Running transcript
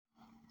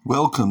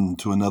Welcome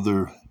to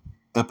another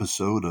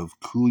episode of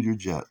Cool Your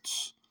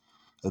Jets,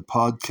 a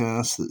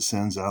podcast that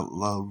sends out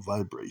love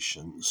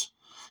vibrations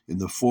in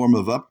the form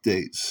of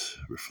updates,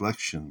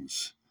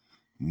 reflections,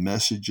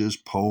 messages,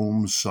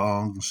 poems,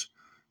 songs,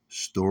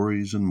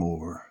 stories, and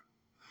more,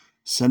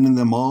 sending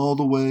them all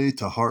the way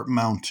to Heart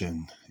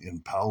Mountain in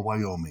Powell,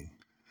 Wyoming,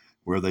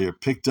 where they are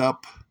picked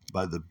up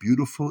by the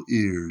beautiful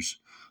ears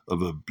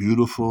of a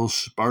beautiful,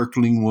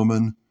 sparkling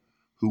woman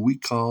who we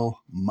call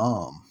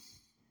Mom,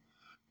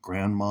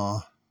 Grandma,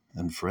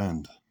 and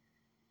Friend.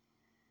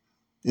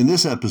 In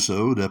this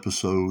episode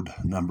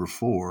number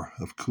 4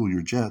 of Cool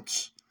Your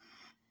Jets,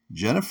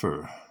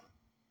 Jennifer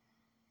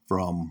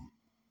from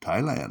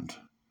Thailand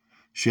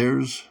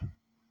shares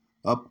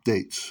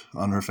updates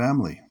on her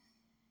family.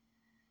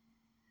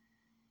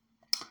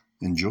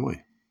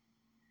 Enjoy.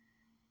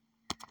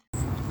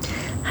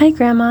 Hi,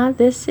 Grandma.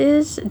 This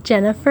is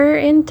Jennifer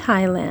in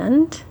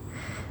Thailand,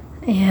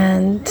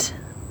 and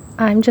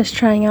I'm just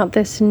trying out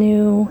this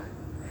new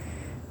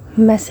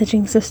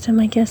messaging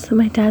system, I guess, that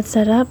my dad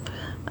set up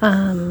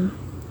on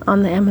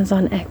the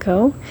Amazon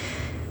Echo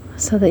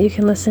so that you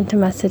can listen to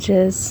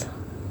messages.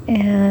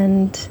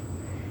 And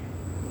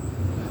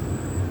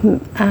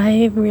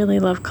I really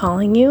love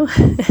calling you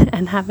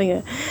and having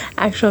an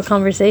actual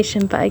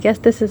conversation, but I guess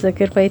this is a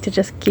good way to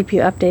just keep you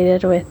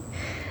updated with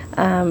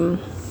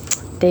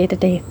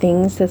day-to-day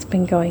things that's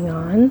been going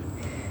on,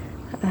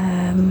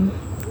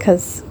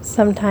 because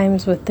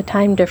sometimes with the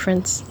time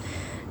difference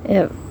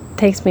it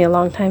takes me a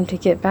long time to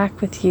get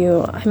back with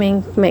you. I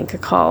mean, make a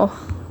call,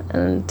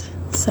 and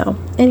so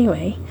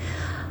anyway,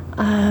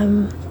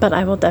 but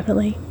I will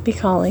definitely be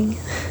calling.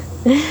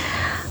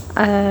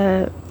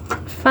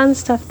 Fun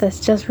stuff that's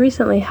just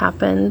recently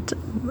happened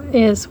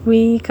is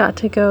we got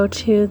to go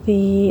to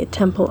the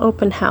temple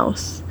open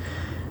house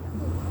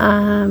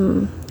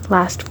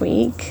last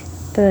week.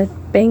 The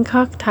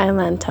Bangkok,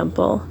 Thailand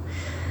temple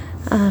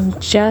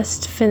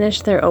just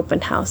finished their open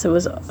house. It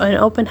was an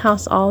open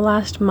house all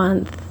last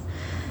month,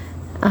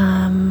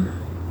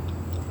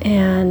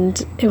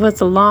 and it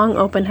was a long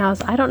open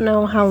house. I don't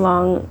know how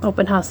long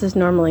open houses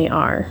normally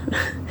are,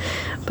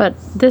 but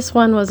this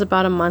one was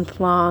about a month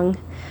long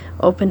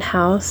open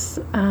house.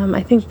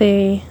 I think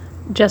they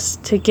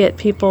just to get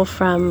people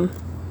from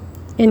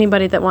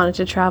anybody that wanted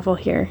to travel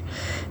here,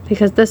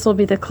 because this will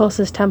be the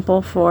closest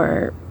temple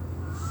for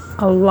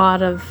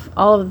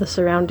all of the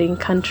surrounding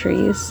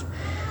countries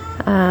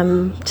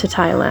to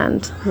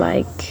Thailand,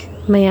 like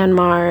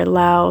Myanmar,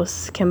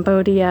 Laos,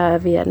 Cambodia,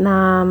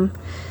 Vietnam.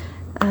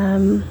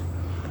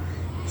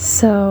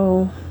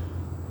 So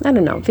I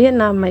don't know,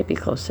 Vietnam might be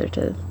closer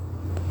to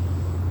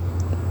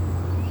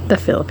the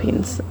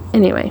Philippines.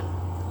 Anyway,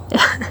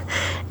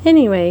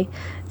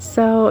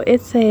 so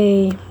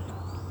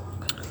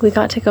we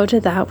got to go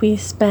to that.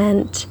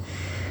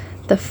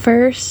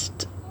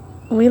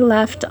 We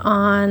left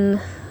on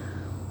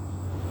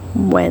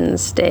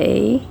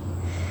Wednesday,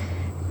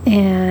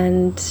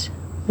 and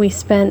we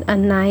spent a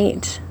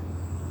night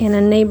in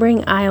a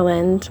neighboring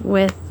island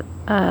with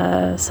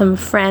some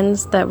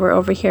friends that were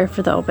over here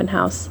for the open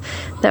house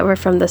that were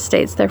from the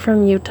States. They're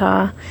from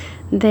Utah.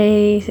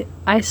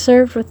 I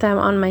served with them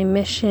on my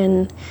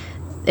mission.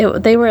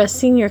 They were a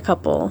senior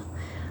couple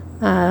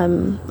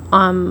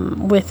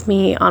with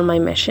me on my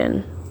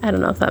mission. I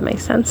don't know if that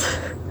makes sense.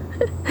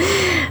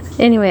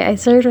 Anyway, I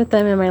served with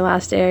them in my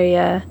last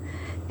area,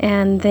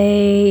 and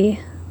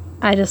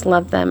I just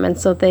loved them, and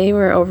so they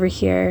were over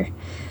here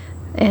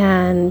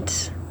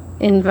and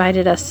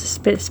invited us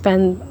to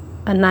spend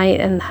a night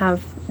and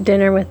have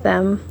dinner with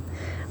them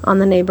on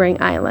the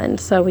neighboring island.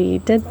 So we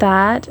did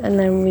that, and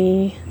then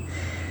we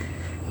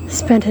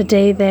spent a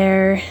day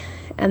there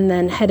and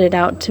then headed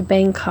out to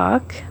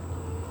Bangkok.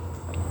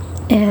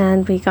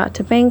 And we got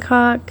to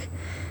Bangkok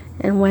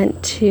and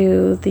went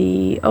to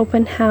the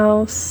open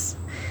house,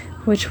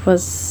 which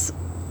was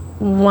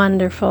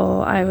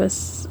wonderful.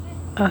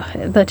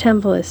 The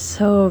temple is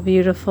so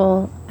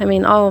beautiful. I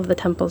mean, all of the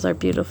temples are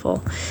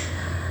beautiful.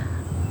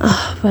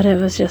 But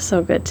it was just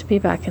so good to be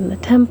back in the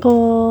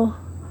temple.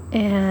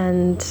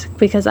 And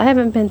because I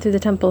haven't been through the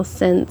temple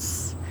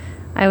since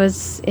I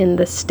was in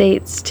the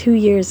States 2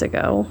 years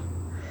ago.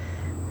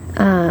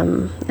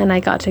 And I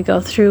got to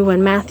go through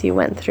when Matthew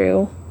went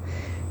through.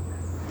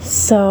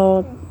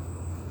 So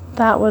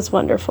that was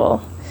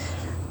wonderful.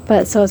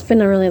 But so it's been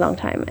a really long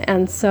time.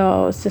 And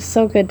so it's just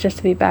so good just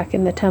to be back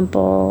in the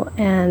temple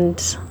and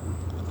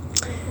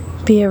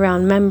be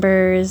around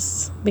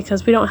members,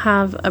 because we don't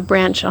have a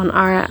branch on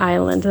our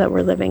island that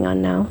we're living on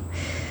now.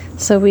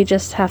 So we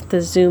just have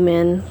to Zoom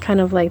in,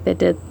 kind of like they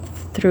did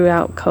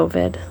throughout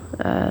COVID,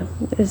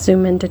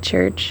 Zoom into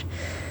church.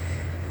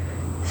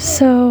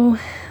 So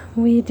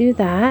we do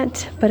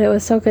that, but it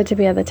was so good to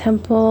be at the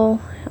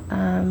temple.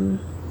 The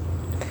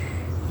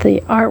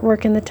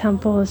artwork in the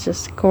temple is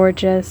just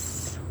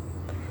gorgeous.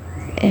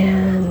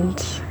 And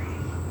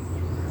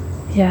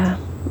yeah,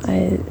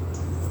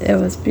 it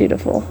was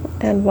beautiful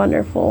and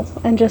wonderful,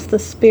 and just the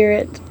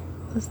spirit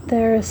was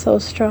there, so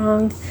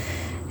strong.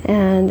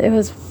 And it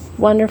was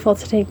wonderful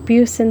to take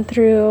Busen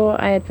through.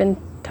 I had been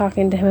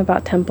talking to him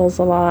about temples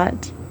a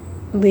lot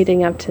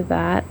leading up to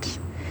that.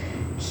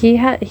 He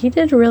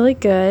did really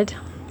good.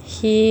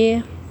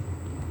 He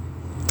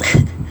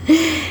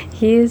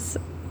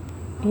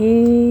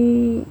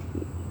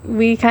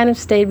we kind of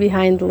stayed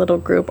behind our little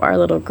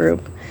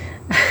group,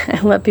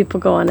 and let people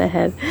go on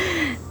ahead.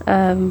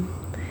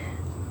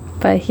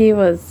 But he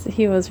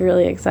was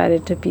really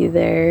excited to be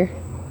there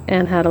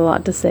and had a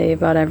lot to say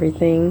about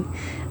everything.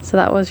 So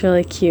that was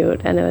really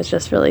cute, and it was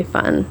just really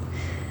fun.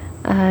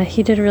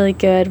 He did really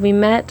good. We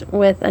met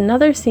with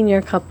another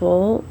senior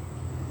couple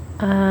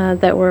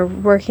that were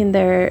working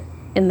there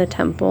in the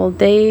temple.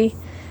 They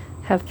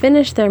have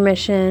finished their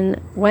mission,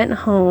 went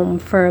home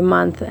for a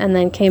month, and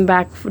then came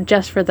back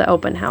just for the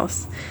open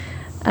house.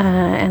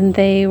 And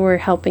they were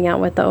helping out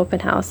with the open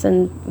house.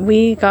 And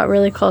we got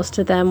really close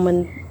to them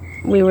when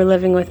we were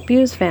living with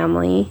Bu's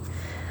family.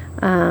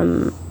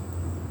 And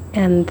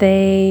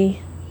they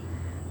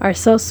are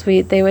so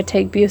sweet. They would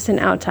take Busen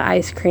out to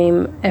ice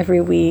cream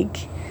every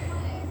week.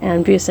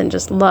 And Busen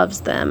just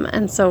loves them.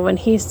 And so when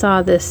he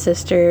saw this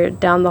sister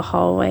down the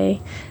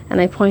hallway,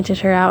 and I pointed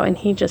her out, and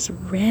he just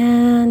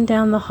ran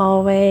down the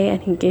hallway,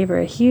 and he gave her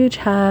a huge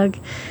hug,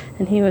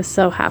 and he was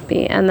so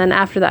happy. And then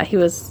after that, he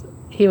was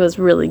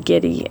really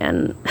giddy,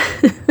 and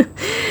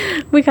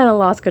we kind of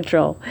lost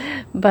control.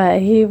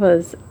 But he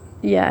was,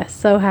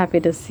 so happy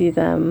to see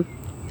them.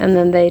 And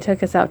then they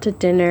took us out to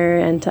dinner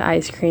and to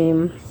ice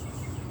cream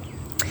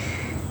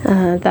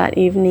that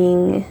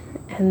evening.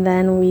 And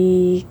then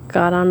we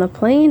got on a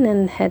plane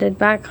and headed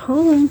back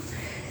home.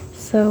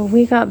 So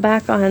we got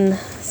back on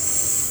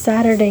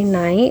Saturday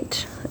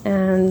night,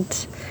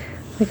 and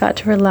we got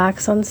to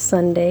relax on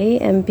Sunday.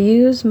 And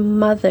Bu's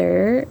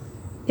mother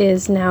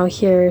is now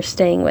here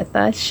staying with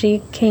us.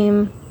 She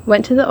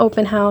went to the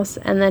open house,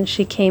 and then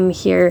she came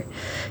here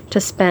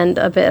to spend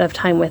a bit of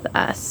time with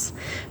us.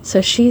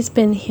 So she's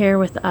been here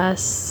with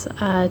us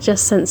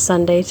just since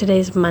Sunday.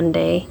 Today's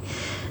Monday.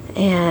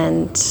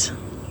 And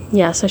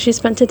so she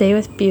spent today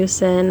with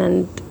Busen,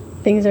 and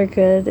things are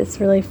good. It's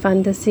really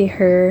fun to see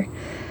her.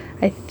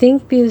 I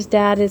think Bu's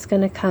dad is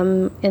going to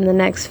come in the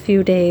next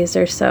few days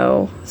or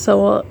so.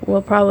 So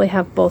we'll probably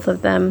have both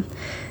of them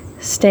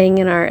staying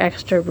in our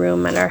extra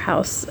room at our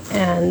house.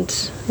 And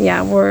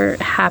we're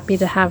happy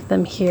to have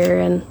them here,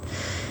 and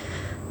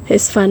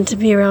it's fun to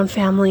be around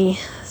family.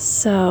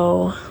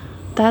 So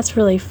that's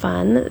really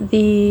fun.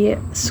 The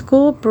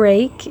school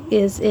break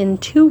is in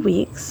 2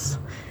 weeks,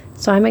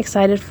 so I'm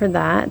excited for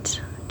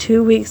that.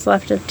 2 weeks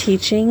left of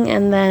teaching,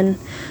 and then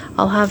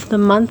I'll have the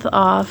month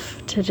off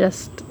to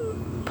just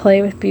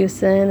play with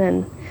Busen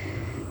and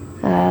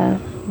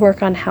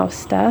work on house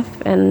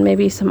stuff and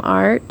maybe some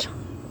art.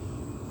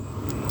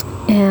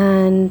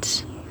 And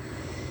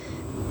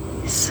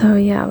so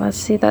let's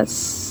see,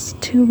 that's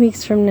 2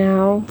 weeks from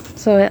now.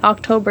 So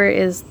October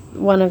is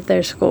one of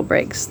their school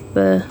breaks.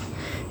 The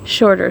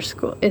shorter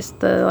school is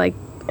the, I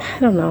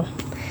don't know.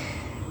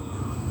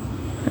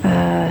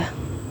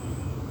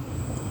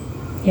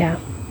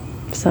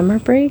 Summer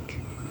break?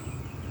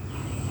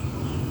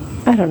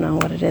 I don't know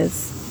what it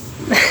is.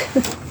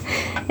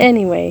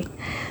 Anyway,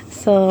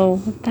 so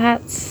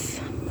that's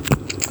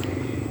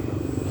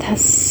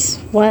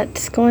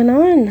what's going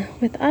on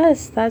with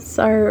us. That's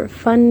our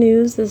fun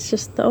news. It's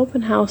just the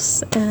open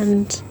house,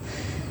 and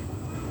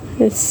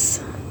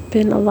it's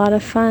been a lot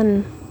of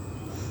fun.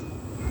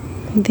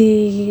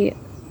 The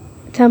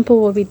temple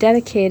will be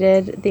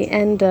dedicated the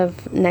end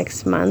of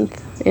next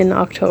month in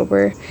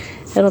October.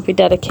 It'll be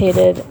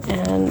dedicated,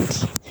 and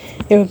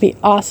it would be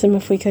awesome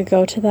if we could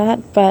go to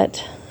that,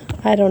 but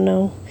I don't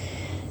know.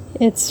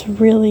 It's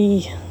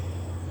really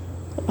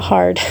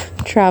hard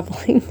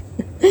traveling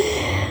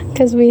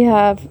because we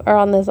are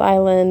on this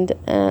island,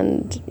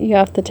 and you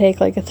have to take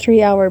a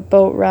 3-hour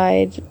boat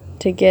ride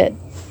to get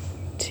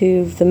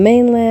to the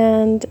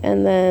mainland,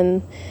 and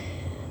then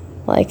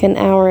an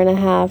hour and a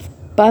half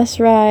bus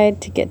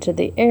ride to get to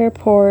the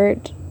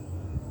airport,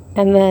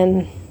 and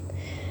then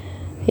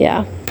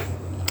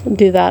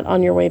do that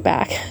on your way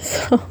back.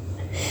 So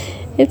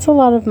it's a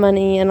lot of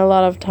money and a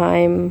lot of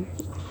time.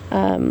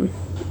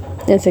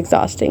 It's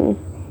exhausting.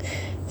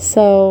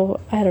 So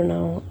I don't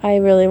know. I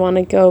really want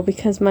to go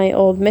because my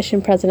old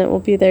mission president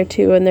will be there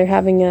too, and they're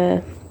having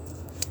a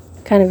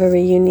kind of a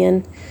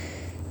reunion.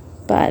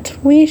 But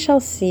we shall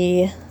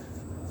see.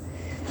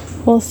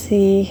 We'll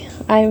see.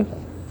 I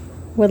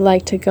would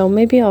like to go.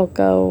 Maybe I'll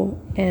go.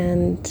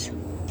 And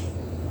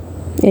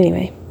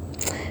anyway.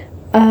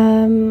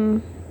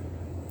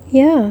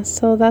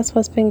 So that's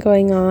what's been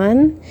going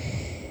on.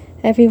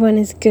 Everyone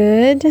is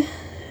good.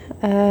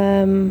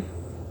 And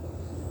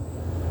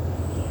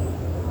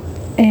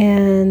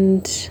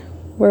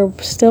we're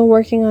still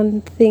working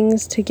on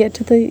things to get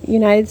to the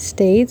United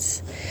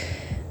States.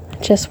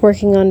 Just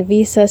working on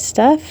visa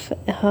stuff,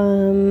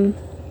 and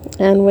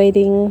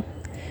waiting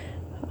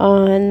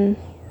on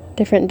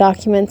different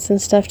documents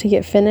and stuff to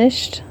get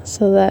finished.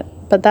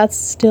 But that's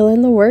still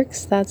in the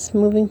works. That's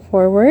moving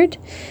forward.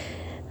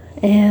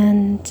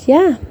 And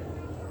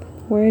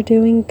we're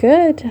doing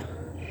good.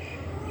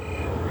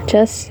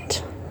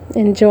 Just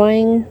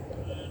enjoying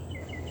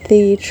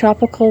the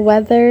tropical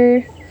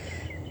weather.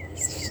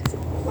 It's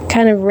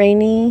kind of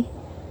rainy,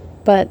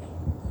 but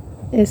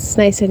it's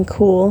nice and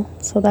cool,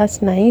 so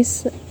that's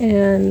nice.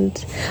 And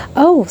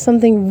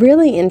something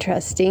really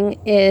interesting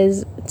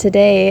is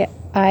today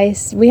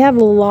we have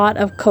a lot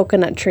of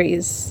coconut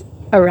trees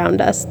around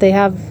us. They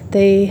have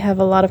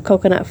a lot of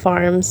coconut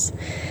farms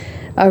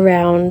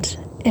around,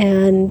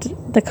 and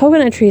the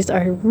coconut trees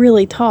are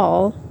really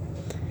tall,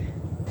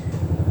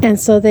 and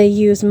so they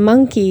use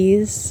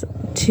monkeys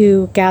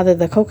to gather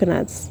the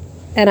coconuts.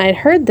 And I'd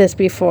heard this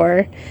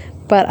before,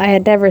 but I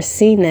had never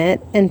seen it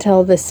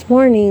until this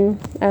morning.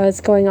 I was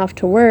going off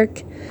to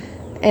work,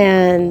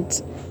 and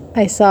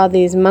I saw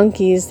these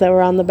monkeys that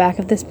were on the back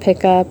of this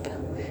pickup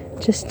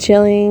just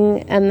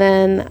chilling, and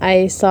then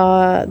I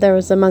saw there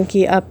was a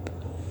monkey up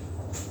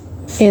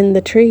in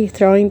the tree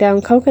throwing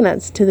down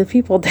coconuts to the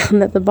people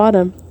down at the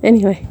bottom.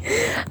 Anyway,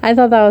 I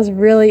thought that was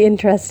really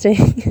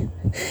interesting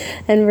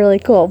and really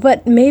cool.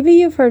 But maybe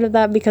you've heard of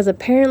that because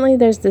apparently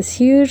there's this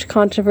huge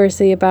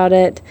controversy about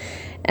it.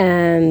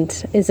 And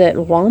is it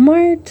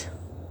Walmart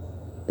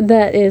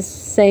that is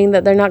saying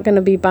that they're not going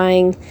to be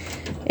buying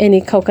any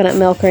coconut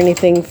milk or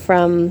anything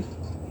from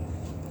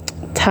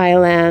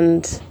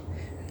Thailand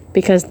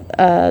because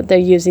they're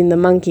using the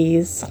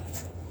monkeys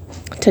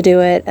to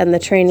do it, and the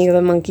training of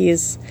the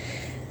monkeys,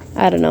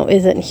 I don't know,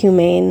 isn't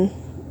humane.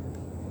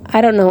 I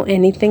don't know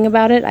anything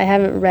about it. I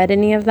haven't read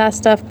any of that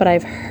stuff, but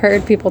I've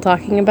heard people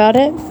talking about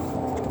it.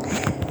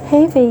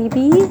 Hey,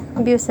 baby.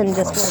 Busen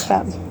just woke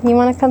up. You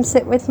want to come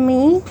sit with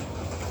me?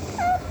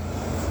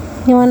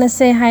 You want to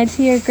say hi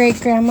to your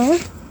great-grandma?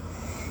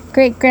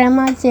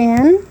 Great-grandma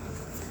Jan?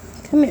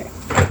 Come here.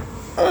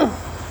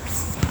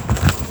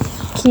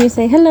 Can you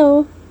say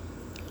hello?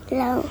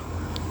 Hello.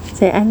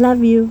 Say, I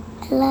love you.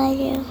 I love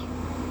you.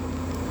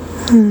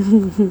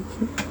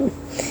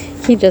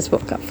 He just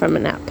woke up from a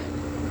nap.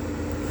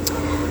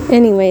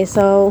 Anyway,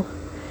 so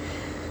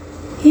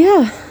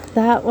yeah,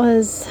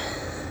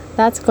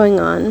 that's going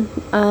on.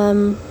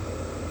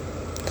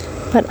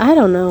 But I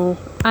don't know.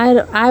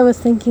 I was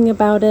thinking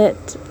about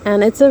it,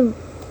 and it's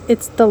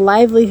the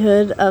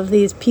livelihood of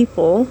these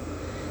people.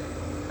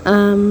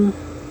 And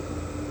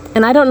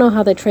I don't know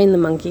how they train the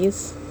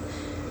monkeys.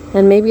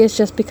 And maybe it's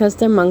just because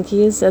they're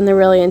monkeys and they're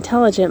really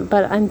intelligent,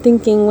 but I'm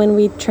thinking when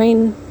we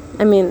train,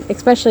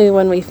 especially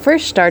when we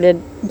first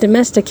started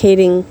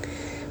domesticating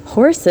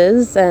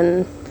horses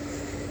and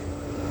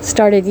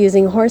started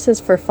using horses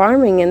for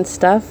farming and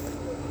stuff,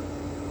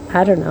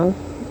 I don't know,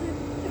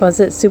 was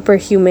it super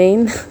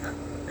humane?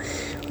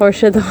 Or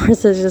should the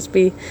horses just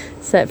be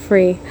set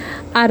free?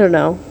 I don't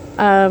know.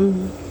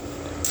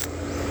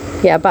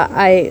 Yeah, but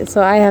I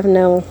have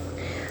no,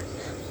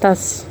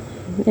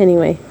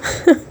 anyway.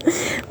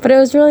 But it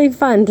was really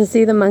fun to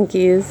see the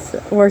monkeys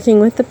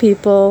working with the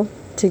people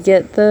to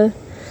get the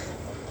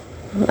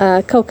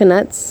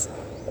coconuts.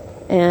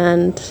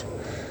 And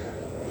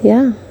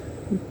yeah,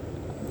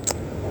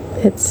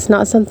 it's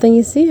not something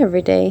you see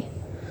every day.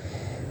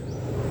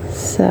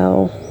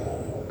 So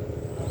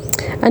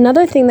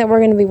another thing that we're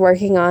going to be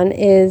working on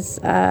is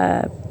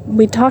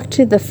we talked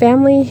to the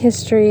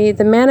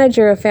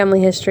manager of family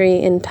history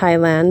in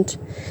Thailand,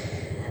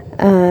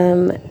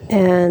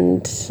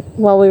 and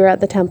while we were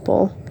at the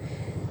temple,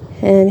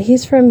 and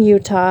he's from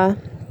Utah,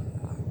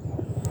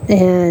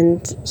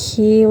 and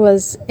he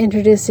was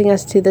introducing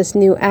us to this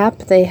new app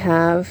they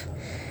have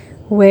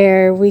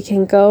where we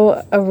can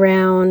go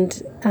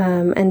around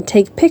and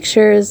take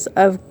pictures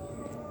of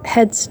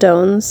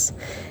headstones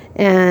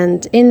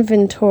and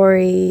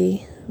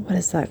inventory. What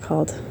is that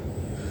called?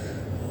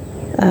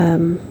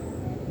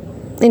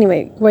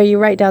 Anyway, where you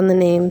write down the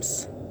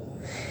names,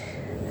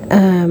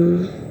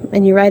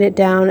 and you write it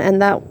down,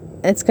 and that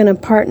it's going to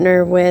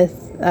partner with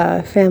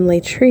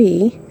Family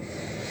Tree,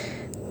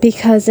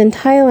 because in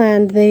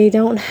Thailand they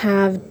don't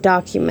have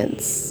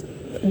documents.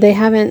 They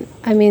haven't.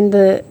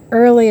 The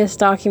earliest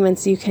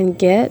documents you can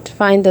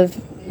find of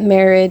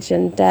marriage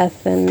and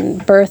death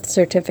and birth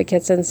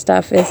certificates and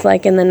stuff is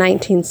like in the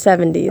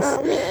 1970s.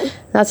 Mommy.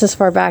 That's as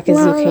far back as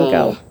you can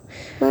go.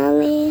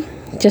 Mommy.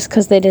 Just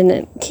because they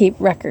didn't keep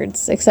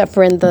records, except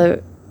for in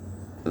the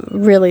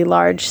really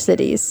large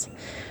cities.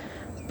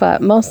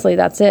 But mostly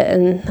that's it.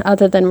 And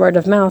other than word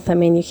of mouth,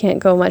 you can't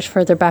go much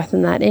further back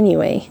than that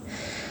anyway.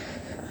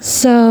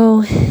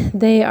 So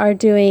they are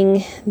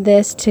doing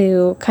this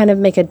to kind of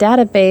make a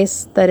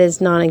database that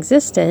is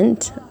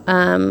non-existent.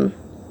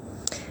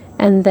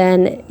 And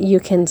then you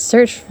can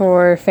search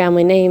for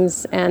family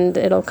names and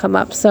it'll come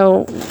up.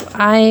 So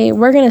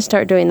we're going to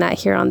start doing that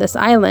here on this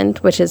island,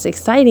 which is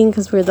exciting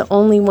because we're the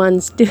only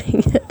ones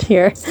doing it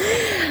here.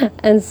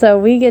 And so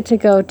we get to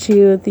go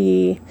to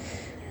the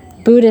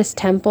Buddhist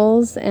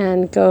temples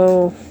and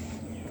go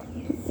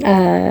put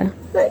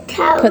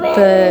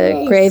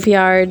the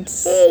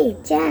graveyards. Hey,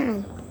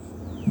 John,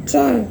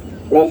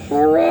 look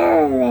how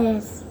where it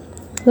is.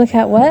 Look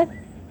at what?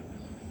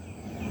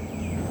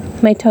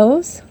 My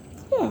toes?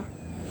 Yeah.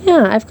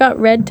 Yeah, I've got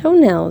red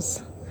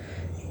toenails.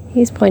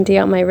 He's pointing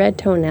out my red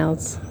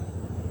toenails.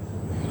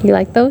 You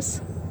like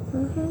those?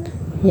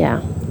 Mm-hmm.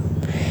 Yeah.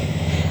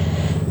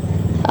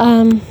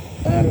 And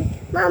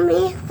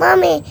mommy,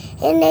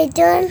 and they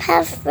don't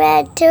have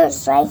red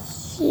toes right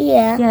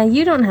here. Yeah,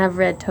 you don't have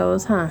red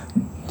toes, huh?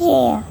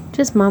 Yeah.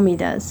 Just Mommy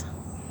does.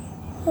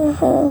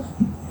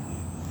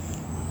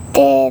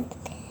 Did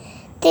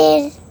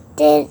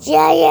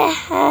Yaya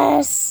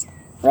has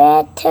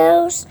red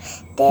toes?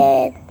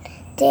 Did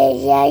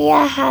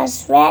Yaya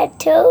has red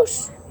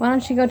toes? Why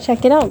don't you go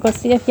check it out? Go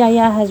see if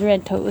Yaya has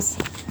red toes.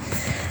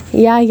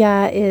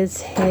 Yaya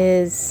is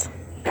his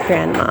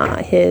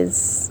grandma,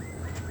 his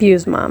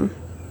Bu's mom.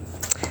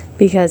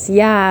 Because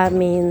Ya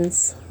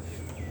means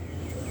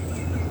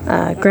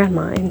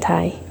grandma in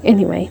Thai.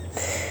 Anyway,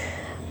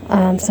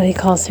 so he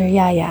calls her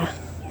Yaya.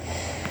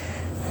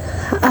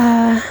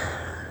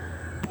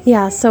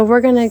 Yeah, so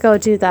we're going to go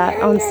do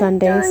that on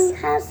Sundays. Don't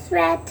have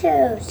red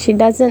toes. She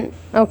doesn't?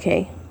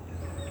 Okay.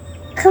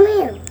 Come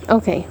here.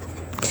 Okay.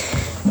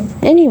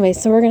 Anyway,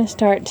 so we're going to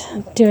start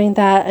doing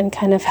that and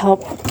kind of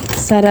help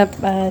set up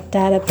a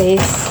database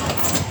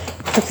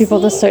for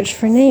people to search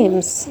for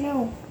names.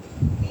 No.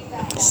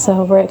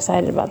 So we're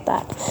excited about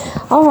that.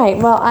 All right,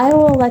 well, I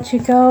will let you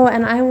go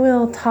and I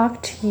will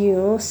talk to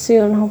you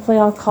soon. Hopefully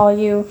I'll call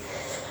you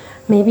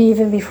maybe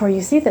even before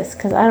you see this,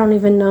 because I don't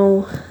even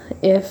know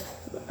if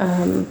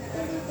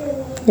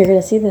you're going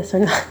to see this or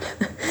not.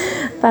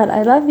 But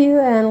I love you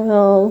and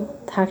we'll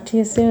talk to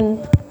you soon.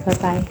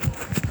 Bye-bye.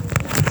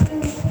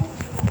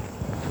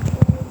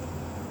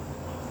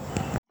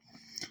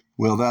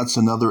 Well, that's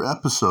another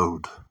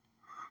episode.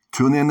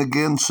 Tune in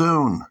again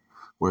soon,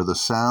 where the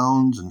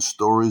sounds and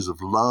stories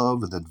of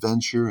love and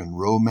adventure and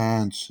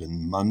romance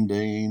and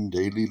mundane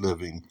daily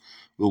living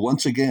will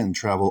once again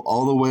travel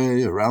all the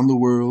way around the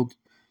world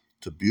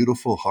to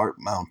beautiful Heart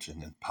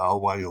Mountain in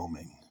Powell,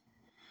 Wyoming,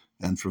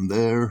 and from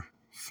there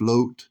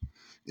float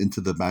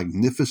into the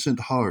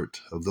magnificent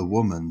heart of the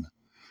woman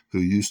who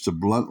used to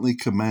bluntly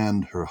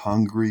command her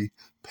hungry,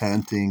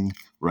 panting,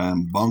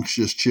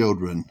 rambunctious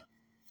children,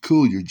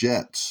 "Cool your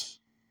jets."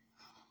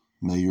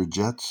 May your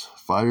jets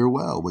fire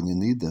well when you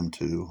need them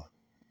to,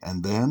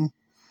 and then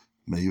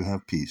may you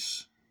have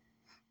peace.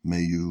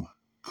 May you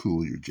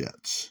cool your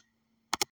jets.